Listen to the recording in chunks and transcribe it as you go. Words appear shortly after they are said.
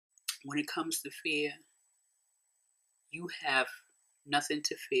When it comes to fear, you have nothing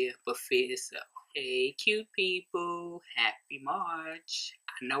to fear but fear itself. Hey, cute people, happy March.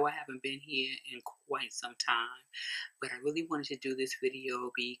 I know I haven't been here in quite some time, but I really wanted to do this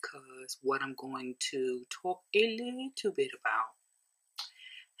video because what I'm going to talk a little bit about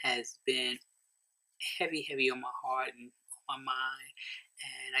has been heavy on my heart and on my mind.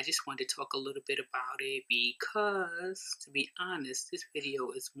 And I just wanted to talk a little bit about it because, to be honest, this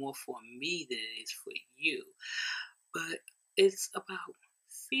video is more for me than it is for you. But it's about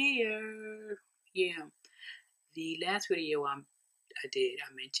fear. Yeah. The last video I did,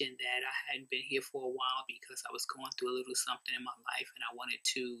 I mentioned that I hadn't been here for a while because I was going through a little something in my life and I wanted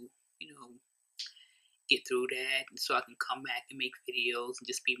to, get through that and so I can come back and make videos and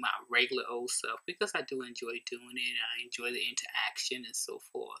just be my regular old self because I do enjoy doing it and I enjoy the interaction and so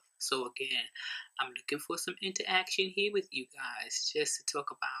forth. So again, I'm looking for some interaction here with you guys just to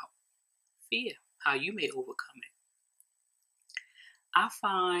talk about fear, how you may overcome it. I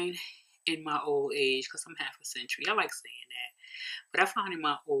find in my old age, because I'm half a century, I like saying that, but I find in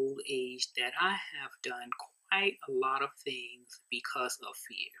my old age that I have done quite a lot of things because of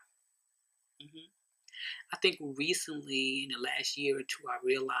fear. I think recently, in the last year or two, I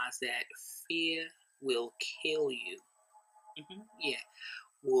realized that fear will kill you. Yeah,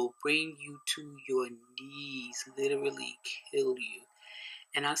 will bring you to your knees, literally kill you.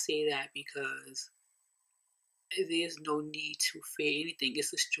 And I say that because there's no need to fear anything.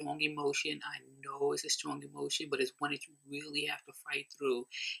 It's a strong emotion. I know it's a strong emotion, but it's one that you really have to fight through.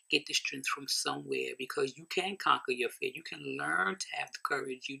 Get the strength from somewhere because you can conquer your fear. You can learn to have the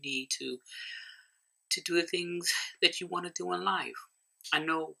courage you need to do the things that you want to do in life. I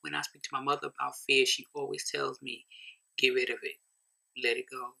know when I speak to my mother about fear, she always tells me, get rid of it, let it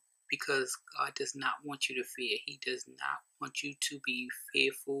go. Because God does not want you to fear. He does not want you to be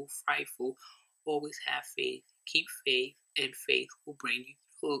fearful, frightful. Always have faith, keep faith, and faith will bring you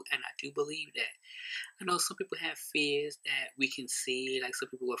through. And I do believe that. I know some people have fears that we can see, like some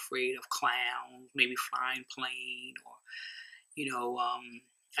people are afraid of clowns, maybe flying plane, or,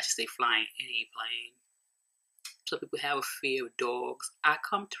 I should say flying any plane. Some people have a fear of dogs. I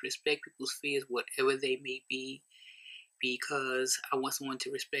come to respect people's fears, whatever they may be, because I want someone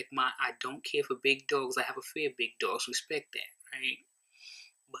to respect mine. I don't care for big dogs. I have a fear of big dogs. Respect that, right?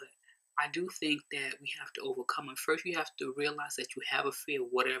 But I do think that we have to overcome it. First, you have to realize that you have a fear,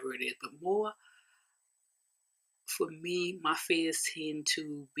 whatever it is. But more, for me, my fears tend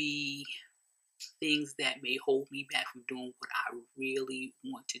to be things that may hold me back from doing what I really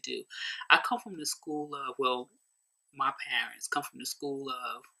want to do. I come from the school of, my parents come from the school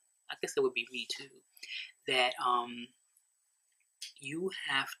of, I guess that would be me too, that you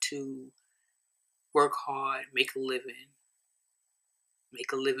have to work hard, make a living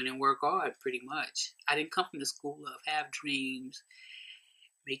and work hard pretty much. I didn't come from the school of have dreams,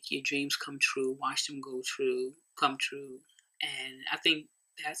 make your dreams come true, watch them come true. And I think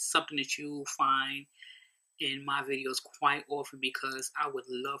that's something that you'll find in my videos quite often because I would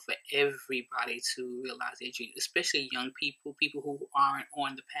love for everybody to realize their dreams, especially young people who aren't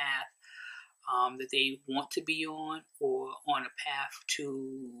on the path that they want to be on or on a path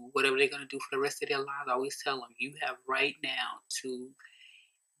to whatever they're going to do for the rest of their lives. I always tell them, you have right now to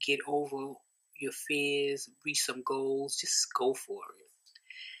get over your fears, reach some goals, just go for it.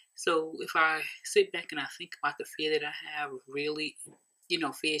 So if I sit back and I think about the fear that I have, really,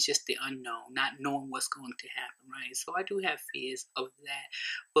 fear is just the unknown, not knowing what's going to happen, right? So I do have fears of that,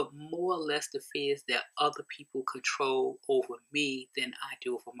 but more or less the fears that other people control over me than I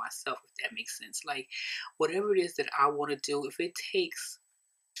do over myself, if that makes sense. Like, whatever it is that I want to do, if it takes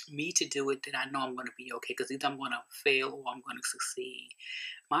me to do it, then I know I'm going to be okay, because either I'm going to fail or I'm going to succeed.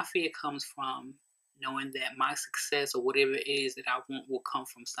 My fear comes from knowing that my success or whatever it is that I want will come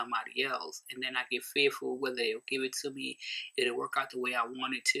from somebody else. And then I get fearful whether they'll give it to me, it'll work out the way I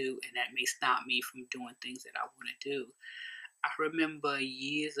want it to, and that may stop me from doing things that I want to do. I remember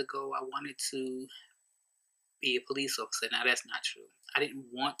years ago I wanted to be a police officer. Now that's not true. I didn't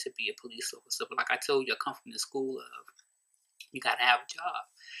want to be a police officer, but like I told you, I come from the school of you got to have a job.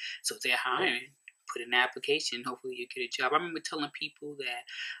 So if they're hiring, put in an application, hopefully you get a job. I remember telling people that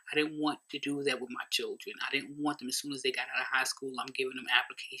I didn't want to do that with my children. I didn't want them, as soon as they got out of high school, I'm giving them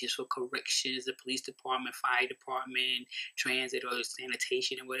applications for corrections, the police department, fire department, transit, or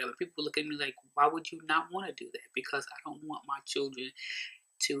sanitation, and whatever. People look at me like, why would you not want to do that? Because I don't want my children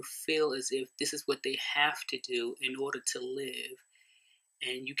to feel as if this is what they have to do in order to live.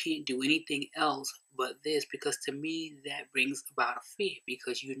 And you can't do anything else but this, because to me that brings about a fear,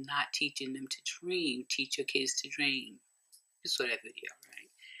 because you're not teaching them to dream. Teach your kids to dream. You saw that video, right?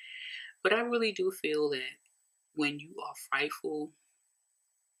 But I really do feel that when you are frightful,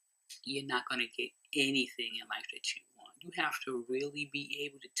 you're not going to get anything in life that you want. You have to really be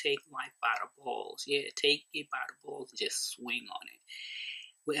able to take life by the balls. Yeah, take it by the balls and just swing on it.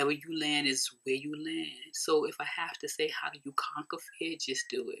 Wherever you land is where you land. So if I have to say, how do you conquer fear? Just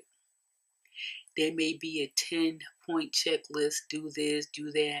do it. There may be a 10-point checklist. Do this,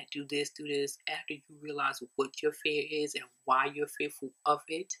 do that, do this, do this. After you realize what your fear is and why you're fearful of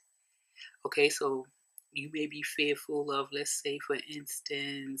it. Okay, so you may be fearful of, let's say, for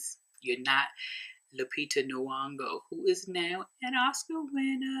instance, you're not Lupita Nyong'o, who is now an Oscar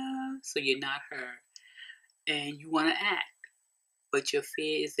winner. So you're not her. And you want to act. But your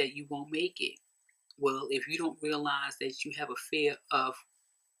fear is that you won't make it. Well, if you don't realize that you have a fear of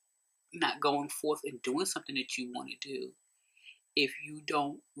not going forth and doing something that you want to do, if you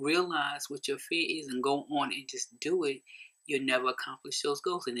don't realize what your fear is and go on and just do it, you'll never accomplish those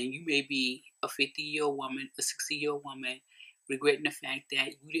goals. And then you may be a 50-year-old woman, a 60-year-old woman, regretting the fact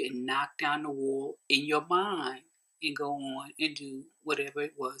that you didn't knock down the wall in your mind and go on and do whatever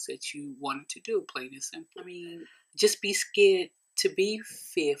it was that you wanted to do, plain and simple. I mean, just be scared to be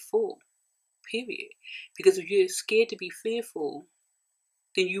fearful, period. Because if you're scared to be fearful,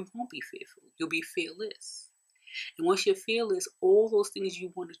 then you won't be fearful. You'll be fearless. And once you're fearless, all those things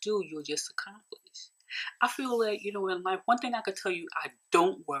you want to do, you'll just accomplish. I feel that, in life, one thing I could tell you I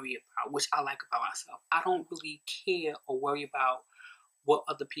don't worry about, which I like about myself, I don't really care or worry about what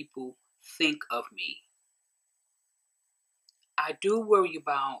other people think of me. I do worry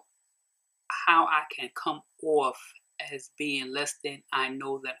about how I can come off as being less than I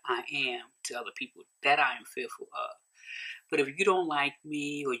know that I am to other people. That I am fearful of. But if you don't like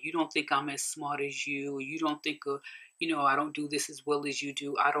me, or you don't think I'm as smart as you, or you don't think, I don't do this as well as you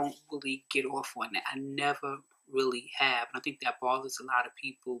do, I don't really get off on that. I never really have. And I think that bothers a lot of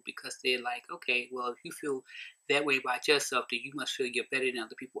people because they're like, okay, well, if you feel that way about yourself, then you must feel you're better than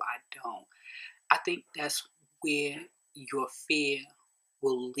other people. I don't. I think that's where your fear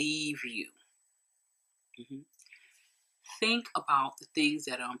will leave you. Mm-hmm. Think about the things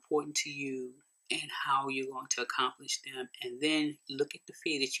that are important to you and how you're going to accomplish them, and then look at the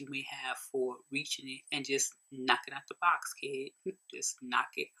fear that you may have for reaching it and just knock it out the box, kid. Just knock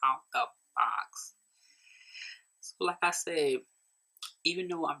it out the box. So like I said, even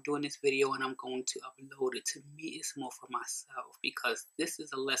though I'm doing this video and I'm going to upload it, to me it's more for myself because this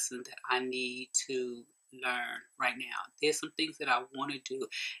is a lesson that I need to learn right now. There's some things that I want to do,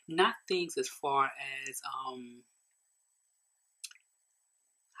 not things as far as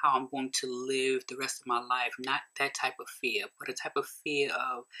how I'm going to live the rest of my life. Not that type of fear, but a type of fear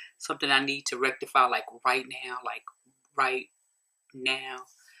of something I need to rectify like right now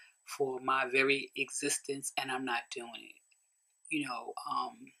for my very existence, and I'm not doing it.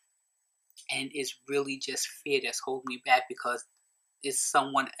 And it's really just fear that's holding me back because it's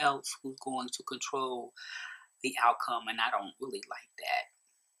someone else who's going to control the outcome, and I don't really like that.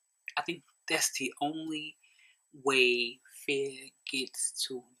 I think that's the only way fear gets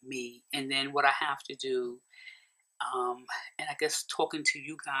to me. And then what I have to do, and I guess talking to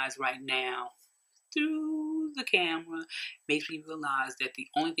you guys right now through the camera makes me realize that the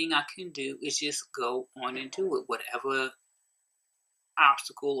only thing I can do is just go on and do it. Whatever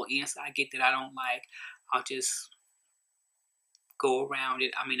obstacle or answer I get that I don't like, I'll just go around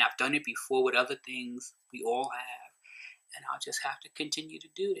it. I mean, I've done it before with other things. We all have. And I'll just have to continue to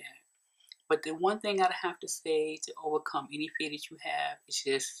do that. But the one thing I'd have to say to overcome any fear that you have is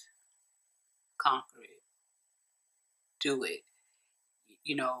just conquer it. Do it.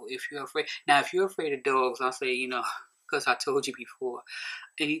 If you're afraid. Now, if you're afraid of dogs, I'll say, because I told you before,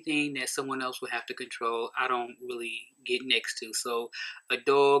 anything that someone else would have to control, I don't really get next to. So a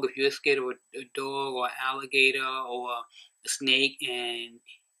dog, if you're scared of a dog or an alligator or a snake and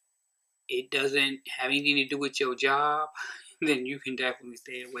it doesn't have anything to do with your job, then you can definitely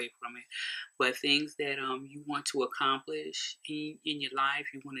stay away from it. But things that you want to accomplish in your life,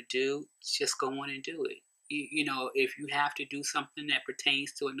 you want to do, just go on and do it. If you have to do something that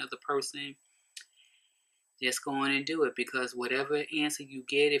pertains to another person, just go on and do it, because whatever answer you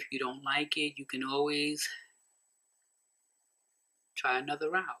get, if you don't like it, you can always try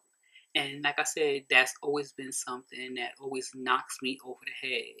another route. And like I said, that's always been something that always knocks me over the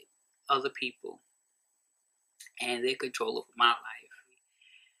head. Other people and their control over my life.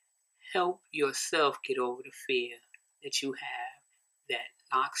 Help yourself get over the fear that you have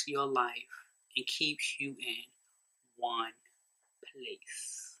that locks your life and keeps you in one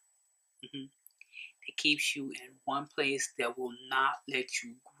place. It keeps you in one place that will not let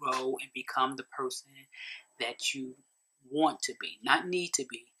you grow and become the person that you want to be. Not need to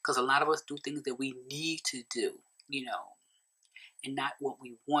be, Because a lot of us do things that we need to do, you know, and not what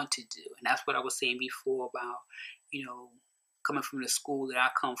we want to do. And that's what I was saying before about, you know, coming from the school that I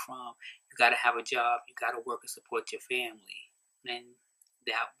come from, you got to have a job, you got to work and support your family. And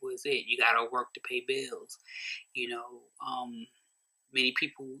that was it. You got to work to pay bills. You know, many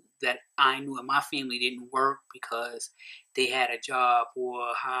people that I knew in my family didn't work because they had a job or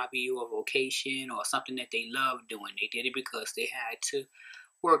a hobby or a vocation or something that they loved doing. They did it because they had to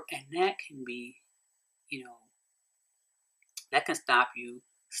work. And that can be, you know, that can stop you,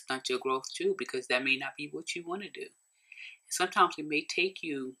 stunt your growth too, because that may not be what you want to do. Sometimes it may take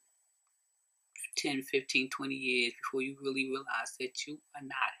you 10, 15, 20 years before you really realize that you are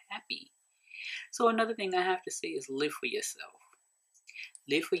not happy. So another thing I have to say is live for yourself.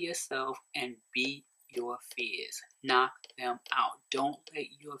 Live for yourself and beat your fears. Knock them out. Don't let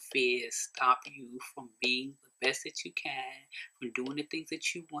your fears stop you from being the best that you can, from doing the things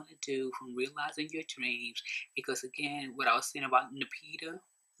that you want to do, from realizing your dreams. Because again, what I was saying about Lapita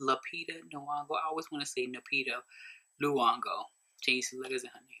Luongo, I always want to say Napita Luongo. Change the letters in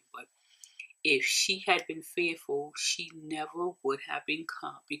her name. But if she had been fearful, she never would have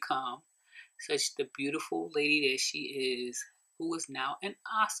become such the beautiful lady that she is, who is now an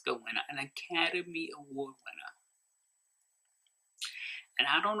Oscar winner, an Academy Award winner. And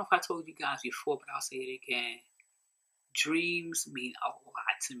I don't know if I told you guys before, but I'll say it again. Dreams mean a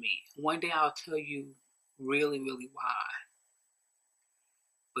lot to me. One day I'll tell you really, really why.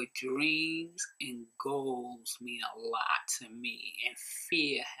 But dreams and goals mean a lot to me. And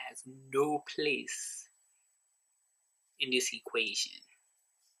fear has no place in this equation.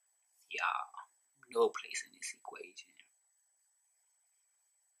 Y'all, no place in this equation.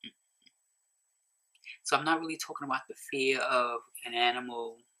 So I'm not really talking about the fear of an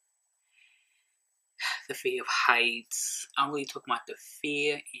animal, the fear of heights. I'm really talking about the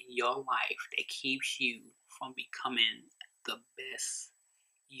fear in your life that keeps you from becoming the best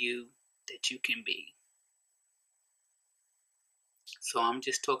you that you can be. So I'm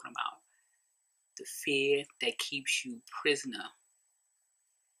just talking about the fear that keeps you prisoner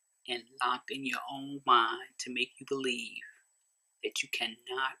and locked in your own mind to make you believe that you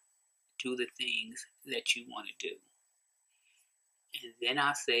cannot do the things that you want to do. And then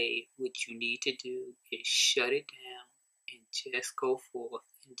I say what you need to do is shut it down and just go forth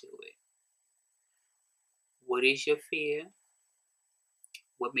and do it. What is your fear?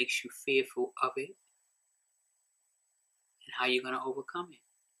 What makes you fearful of it? And how you're going to overcome it.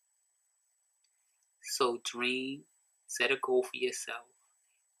 So dream, set a goal for yourself,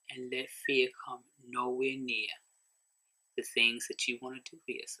 and let fear come nowhere near the things that you want to do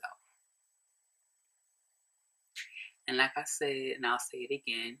for yourself. And like I said, and I'll say it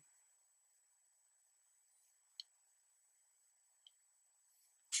again,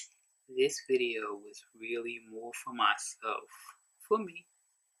 this video was really more for myself, for me,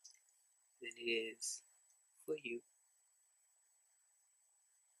 than it is for you.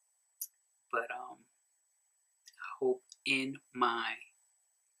 But I hope in my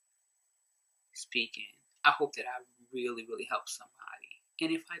speaking, I hope that I really, really helped somebody.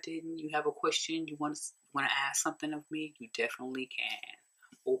 And if I didn't, you have a question, you want to ask something of me, you definitely can.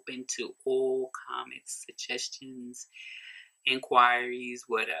 I'm open to all comments, suggestions, inquiries,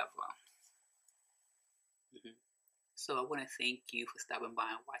 whatever. So I want to thank you for stopping by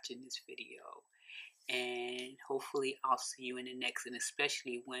and watching this video. And hopefully I'll see you in the next, and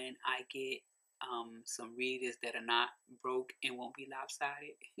especially when I get some readers that are not broke and won't be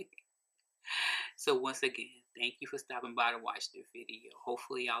lopsided. So once again, thank you for stopping by to watch the video.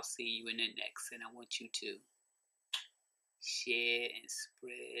 Hopefully I'll see you in the next, and I want you to share and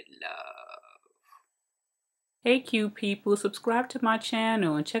spread love. Hey cute people, subscribe to my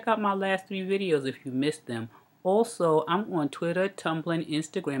channel and check out my last 3 videos if you missed them. Also, I'm on Twitter, Tumblr, and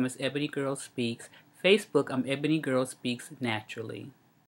Instagram as Ebony Girl Speaks. Facebook, I'm Ebony Girl Speaks Naturally.